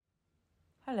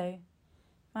Hello,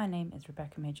 my name is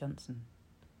Rebecca May Johnson.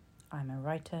 I'm a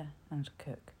writer and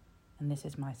cook, and this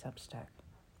is my Substack.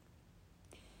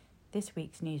 This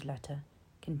week's newsletter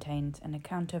contains an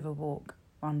account of a walk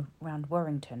round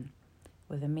Warrington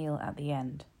with a meal at the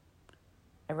end,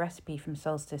 a recipe from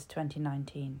Solstice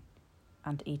 2019,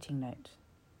 and eating notes.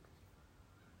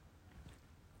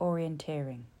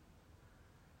 Orienteering.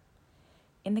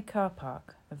 In the car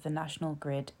park of the National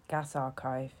Grid Gas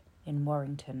Archive in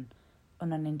Warrington,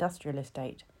 on an industrial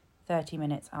estate 30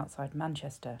 minutes outside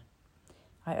Manchester,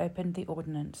 I opened the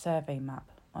Ordnance Survey map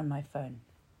on my phone.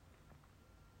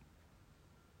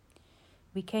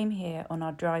 We came here on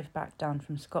our drive back down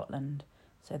from Scotland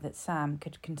so that Sam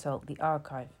could consult the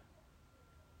archive.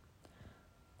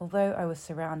 Although I was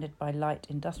surrounded by light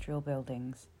industrial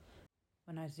buildings,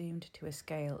 when I zoomed to a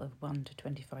scale of 1 to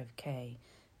 25k,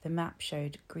 the map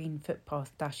showed green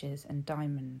footpath dashes and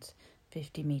diamonds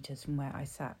 50 metres from where I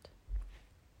sat.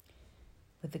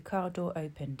 With the car door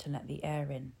open to let the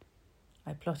air in,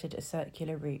 I plotted a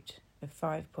circular route of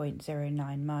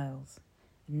 5.09 miles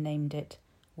and named it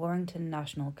Warrington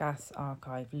National Gas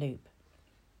Archive Loop.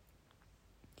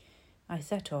 I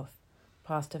set off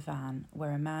past a van where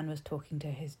a man was talking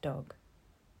to his dog,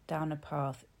 down a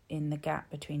path in the gap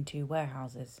between two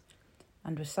warehouses,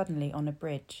 and was suddenly on a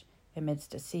bridge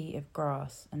amidst a sea of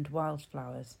grass and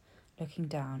wildflowers, looking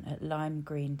down at lime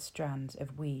green strands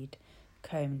of weed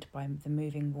combed by the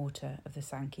moving water of the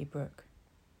Sankey Brook.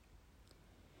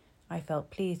 I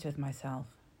felt pleased with myself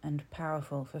and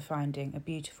powerful for finding a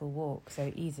beautiful walk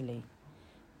so easily,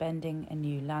 bending a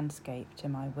new landscape to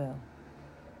my will.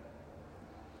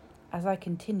 As I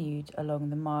continued along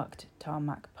the marked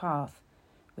tarmac path,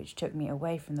 which took me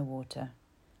away from the water,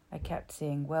 I kept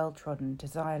seeing well-trodden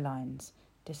desire lines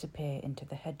disappear into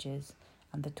the hedges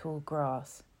and the tall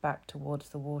grass back towards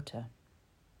the water.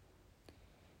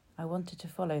 I wanted to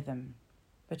follow them,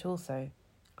 but also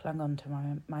clung on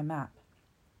to my map,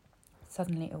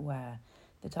 suddenly aware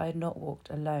that I had not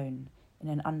walked alone in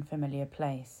an unfamiliar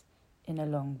place in a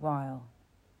long while.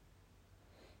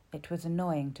 It was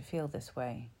annoying to feel this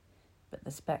way, but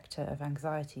the spectre of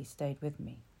anxiety stayed with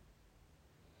me.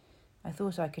 I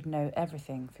thought I could know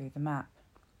everything through the map,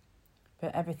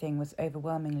 but everything was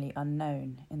overwhelmingly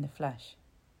unknown in the flesh.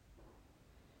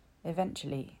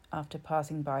 Eventually, after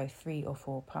passing by 3 or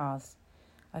 4 paths,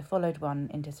 I followed one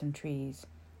into some trees,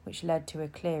 which led to a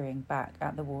clearing back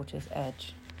at the water's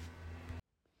edge.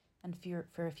 And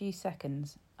for a few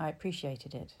seconds, I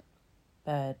appreciated it.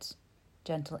 Birds,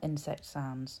 gentle insect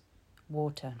sounds,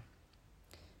 water.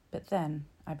 But then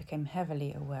I became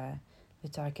heavily aware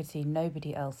that I could see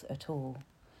nobody else at all,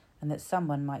 and that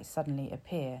someone might suddenly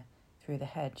appear through the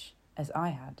hedge, as I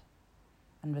had,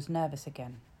 and was nervous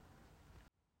again.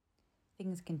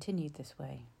 Things continued this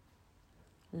way.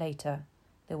 Later,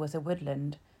 there was a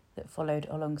woodland that followed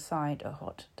alongside a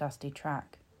hot, dusty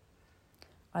track.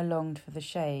 I longed for the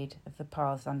shade of the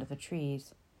paths under the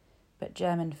trees, but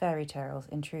German fairy tales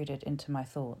intruded into my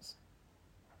thoughts.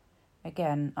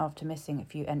 Again, after missing a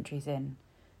few entries in,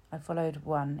 I followed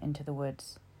one into the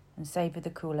woods and savoured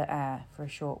the cooler air for a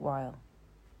short while.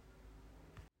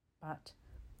 But,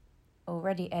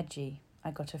 already edgy,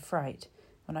 I got a fright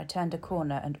when I turned a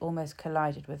corner and almost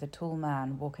collided with a tall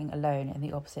man walking alone in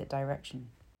the opposite direction.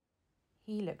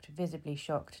 He looked visibly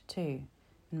shocked too,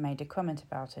 and made a comment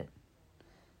about it.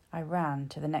 I ran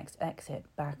to the next exit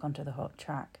back onto the hot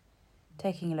track,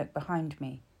 taking a look behind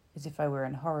me as if I were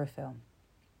in a horror film.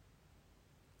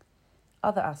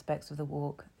 Other aspects of the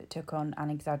walk that took on an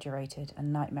exaggerated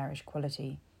and nightmarish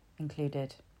quality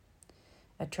included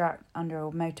a track under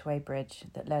a motorway bridge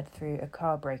that led through a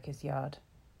car breaker's yard,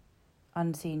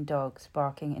 unseen dogs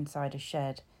barking inside a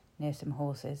shed near some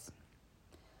horses,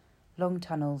 long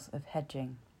tunnels of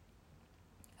hedging,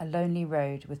 a lonely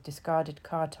road with discarded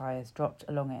car tyres dropped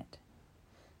along it,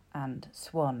 and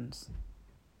swans.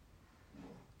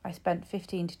 I spent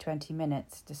 15 to 20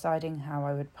 minutes deciding how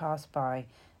I would pass by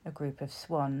a group of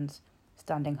swans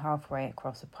standing halfway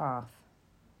across a path.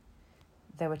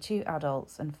 There were 2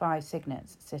 adults and 5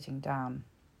 cygnets sitting down.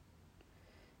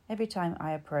 Every time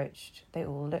I approached, they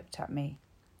all looked at me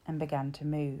and began to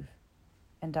move,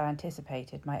 and I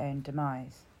anticipated my own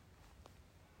demise.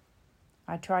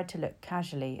 I tried to look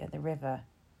casually at the river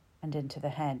and into the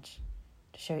hedge,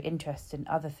 to show interest in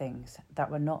other things that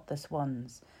were not the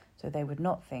swans, so they would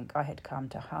not think I had come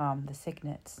to harm the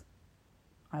cygnets.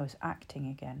 I was acting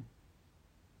again.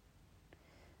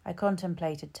 I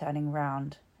contemplated turning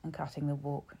round and cutting the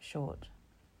walk short.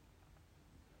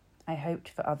 I hoped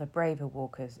for other braver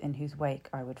walkers in whose wake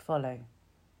I would follow.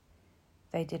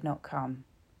 They did not come,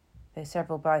 though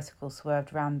several bicycles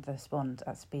swerved round the swans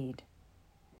at speed.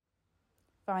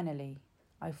 Finally,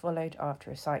 I followed after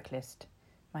a cyclist,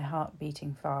 my heart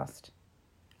beating fast,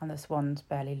 and the swans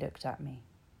barely looked at me.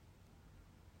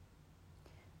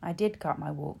 I did cut my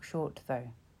walk short, though.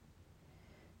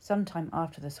 Sometime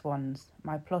after the swans,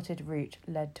 my plotted route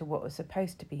led to what was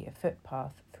supposed to be a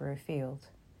footpath through a field.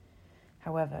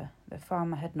 However, the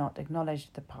farmer had not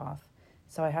acknowledged the path,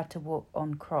 so I had to walk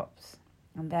on crops,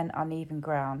 and then uneven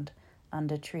ground,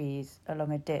 under trees,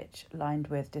 along a ditch lined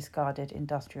with discarded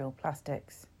industrial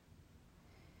plastics.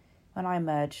 When I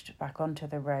emerged back onto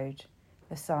the road,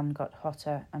 the sun got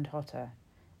hotter and hotter,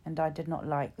 and I did not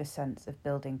like the sense of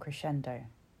building crescendo.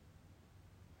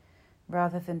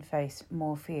 Rather than face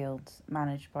more fields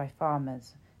managed by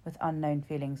farmers with unknown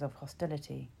feelings of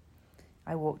hostility,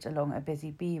 I walked along a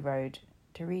busy bee road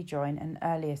to rejoin an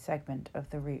earlier segment of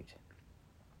the route.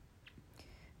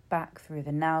 Back through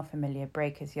the now familiar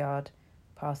breaker's yard,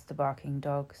 past the barking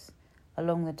dogs,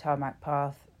 along the tarmac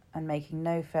path, and making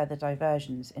no further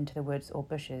diversions into the woods or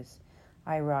bushes,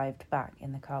 I arrived back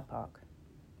in the car park.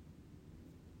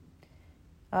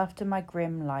 After my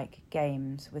grim-like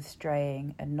games with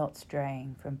straying and not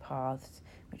straying from paths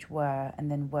which were and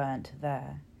then weren't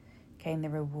there, came the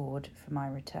reward for my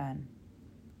return.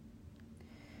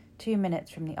 2 minutes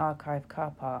from the archive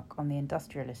car park on the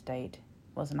industrial estate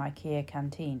was an IKEA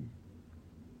canteen.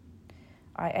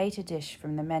 I ate a dish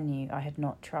from the menu I had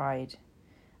not tried,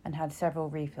 and had several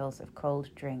refills of cold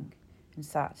drink, and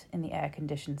sat in the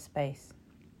air-conditioned space.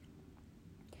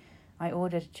 I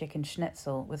ordered chicken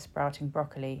schnitzel with sprouting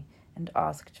broccoli and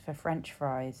asked for French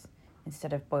fries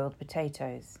instead of boiled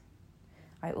potatoes.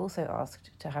 I also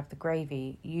asked to have the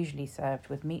gravy usually served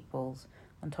with meatballs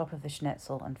on top of the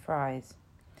schnitzel and fries,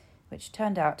 which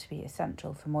turned out to be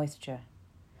essential for moisture,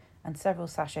 and several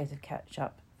sachets of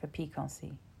ketchup for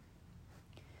piquancy.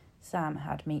 Sam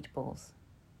had meatballs.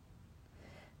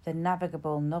 The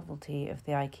navigable novelty of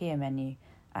the IKEA menu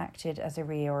acted as a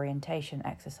reorientation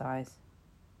exercise.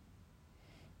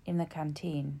 In the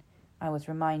canteen, I was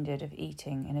reminded of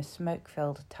eating in a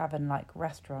smoke-filled tavern-like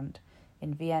restaurant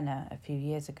in Vienna a few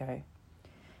years ago,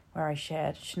 where I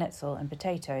shared schnitzel and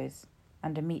potatoes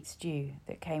and a meat stew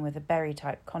that came with a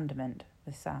berry-type condiment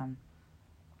with Sam.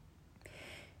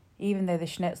 Even though the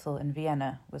schnitzel in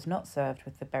Vienna was not served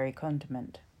with the berry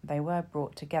condiment, they were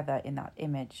brought together in that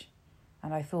image,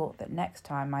 and I thought that next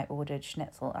time I ordered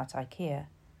schnitzel at IKEA,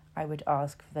 I would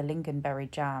ask for the lingonberry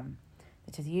jam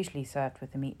that is usually served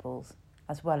with the meatballs,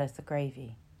 as well as the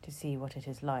gravy, to see what it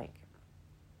is like.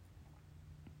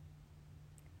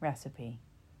 Recipe.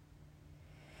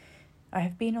 I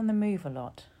have been on the move a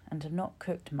lot and have not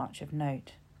cooked much of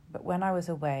note, but when I was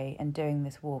away and doing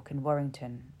this walk in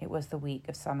Warrington, it was the week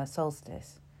of summer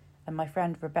solstice, and my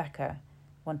friend Rebecca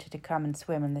wanted to come and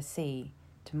swim in the sea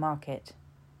to mark it,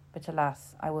 but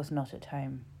alas, I was not at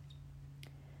home.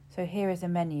 So here is a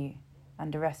menu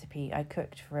and a recipe I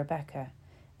cooked for Rebecca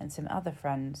and some other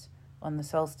friends on the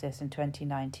solstice in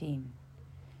 2019,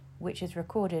 which is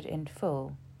recorded in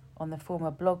full on the former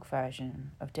blog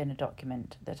version of Dinner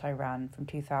Document that I ran from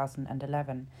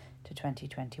 2011 to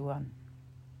 2021.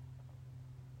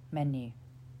 Menu: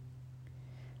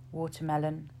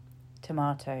 watermelon,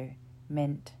 tomato,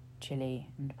 mint, chili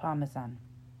and parmesan.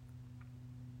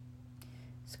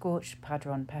 Scorched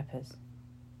padron peppers.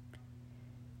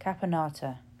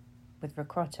 Caponata with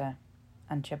ricotta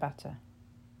and ciabatta.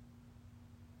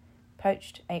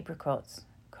 Poached apricots,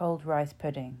 cold rice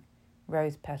pudding,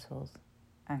 rose petals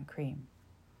and cream.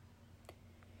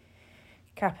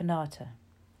 Caponata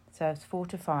serves 4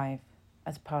 to 5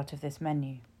 as part of this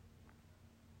menu.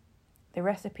 The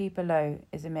recipe below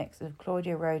is a mix of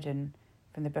Claudia Roden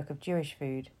from the Book of Jewish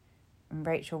Food and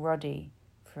Rachel Roddy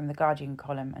from the Guardian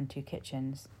column and 2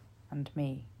 Kitchens, and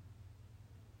me.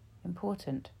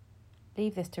 Important: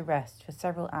 leave this to rest for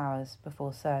several hours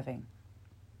before serving.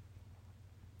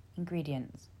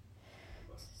 Ingredients: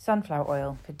 sunflower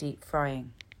oil for deep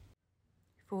frying,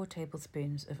 4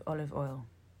 tablespoons of olive oil,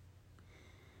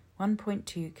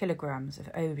 1.2 kilograms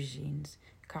of aubergines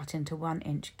cut into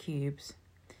 1-inch cubes,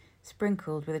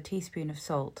 sprinkled with a teaspoon of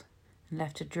salt and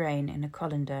left to drain in a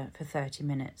colander for 30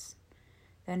 minutes.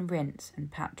 Then rinse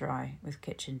and pat dry with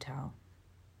kitchen towel.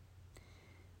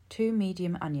 2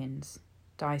 medium onions,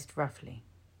 diced roughly.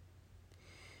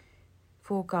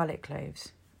 4 garlic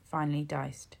cloves, finely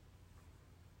diced.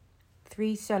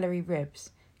 3 celery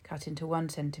ribs cut into 1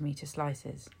 centimetre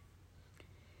slices.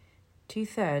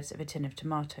 2/3 of a tin of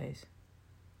tomatoes.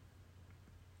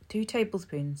 2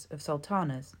 tablespoons of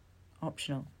sultanas,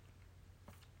 optional.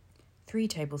 3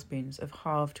 tablespoons of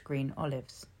halved green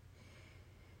olives.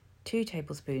 2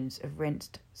 tablespoons of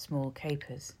rinsed small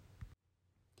capers.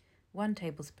 1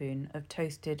 tablespoon of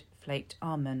toasted flaked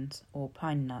almonds or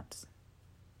pine nuts,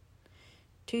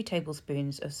 2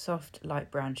 tablespoons of soft light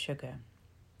brown sugar,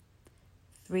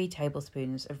 3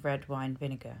 tablespoons of red wine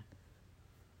vinegar.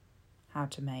 How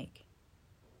to make.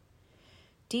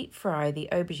 Deep fry the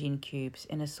aubergine cubes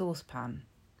in a saucepan.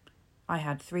 I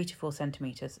had 3 to 4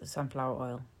 centimetres of sunflower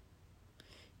oil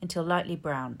until lightly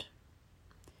browned.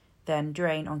 Then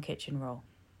drain on kitchen roll.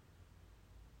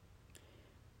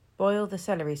 Boil the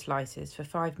celery slices for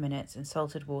 5 minutes in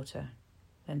salted water,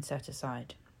 then set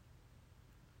aside.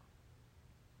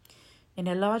 In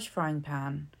a large frying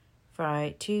pan,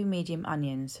 fry 2 medium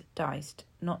onions, diced,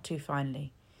 not too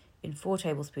finely, in 4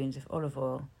 tablespoons of olive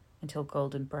oil until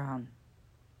golden brown.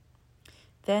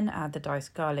 Then add the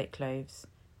diced garlic cloves,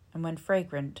 and when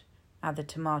fragrant, add the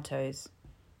tomatoes,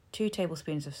 2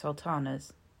 tablespoons of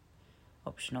sultanas,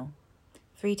 optional,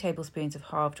 3 tablespoons of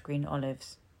halved green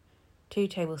olives, 2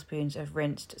 tablespoons of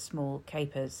rinsed small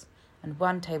capers, and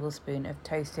 1 tablespoon of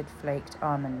toasted flaked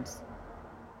almonds.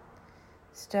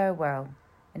 Stir well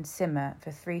and simmer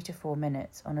for 3 to 4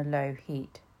 minutes on a low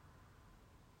heat.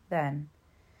 Then,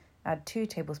 add 2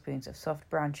 tablespoons of soft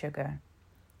brown sugar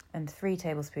and 3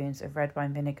 tablespoons of red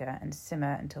wine vinegar and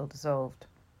simmer until dissolved.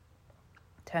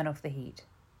 Turn off the heat.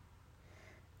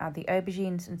 Add the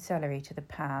aubergines and celery to the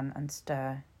pan and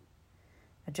stir.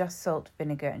 Adjust salt,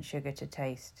 vinegar and sugar to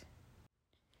taste.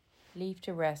 Leave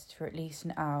to rest for at least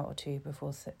an hour or 2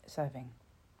 before serving.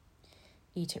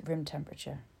 Eat at room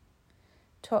temperature.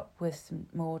 Top with some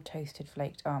more toasted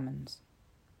flaked almonds.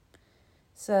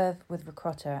 Serve with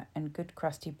ricotta and good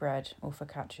crusty bread or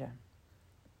focaccia.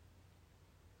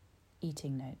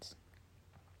 Eating notes.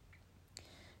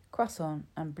 Croissant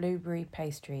and blueberry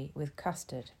pastry with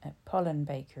custard at Pollen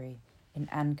Bakery in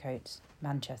Ancoats,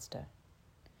 Manchester.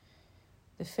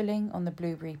 The filling on the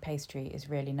blueberry pastry is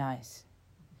really nice.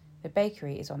 The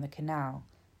bakery is on the canal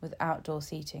with outdoor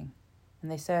seating,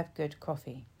 and they serve good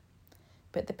coffee.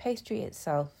 But the pastry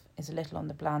itself is a little on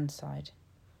the bland side.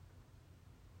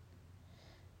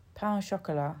 Pain au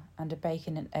chocolat and a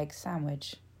bacon and egg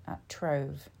sandwich at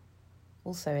Trove,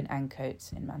 also in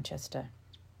Ancoats in Manchester,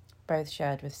 both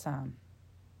shared with Sam.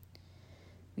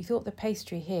 We thought the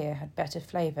pastry here had better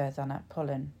flavour than at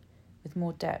Pollen, with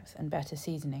more depth and better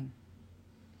seasoning.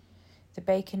 The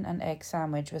bacon and egg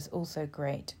sandwich was also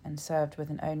great and served with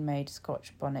an own-made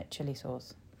Scotch bonnet chilli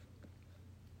sauce.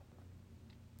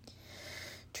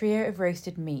 Trio of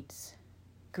roasted meats,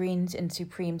 greens in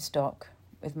supreme stock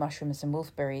with mushrooms and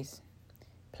wolfberries,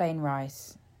 plain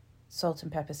rice, salt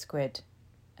and pepper squid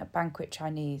at Banquet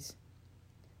Chinese,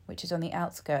 which is on the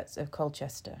outskirts of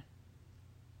Colchester.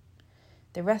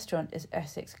 The restaurant is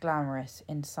Essex glamorous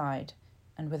inside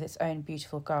and with its own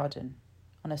beautiful garden,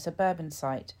 on a suburban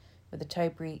site with a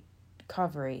Tobury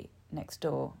carvery next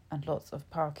door and lots of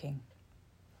parking.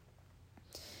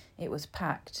 It was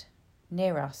packed.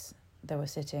 Near us there were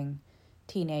sitting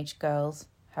teenage girls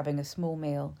having a small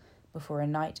meal before a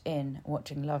night in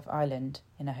watching Love Island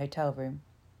in a hotel room,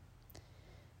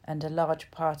 and a large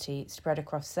party spread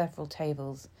across several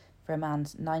tables for a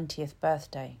man's 90th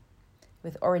birthday,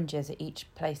 with oranges at each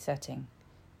place setting,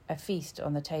 a feast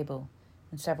on the table,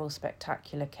 and several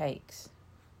spectacular cakes.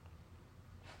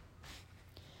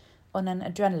 On an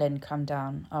adrenaline come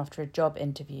down after a job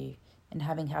interview and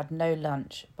having had no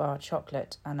lunch bar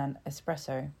chocolate and an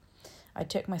espresso, I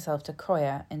took myself to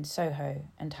Koya in Soho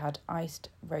and had iced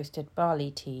roasted barley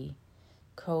tea,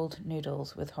 cold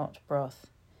noodles with hot broth,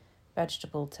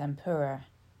 vegetable tempura,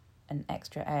 an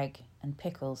extra egg and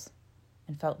pickles,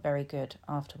 and felt very good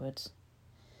afterwards.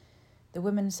 The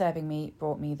woman serving me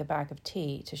brought me the bag of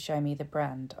tea to show me the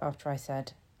brand after I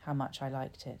said how much I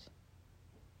liked it.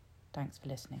 Thanks for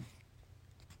listening.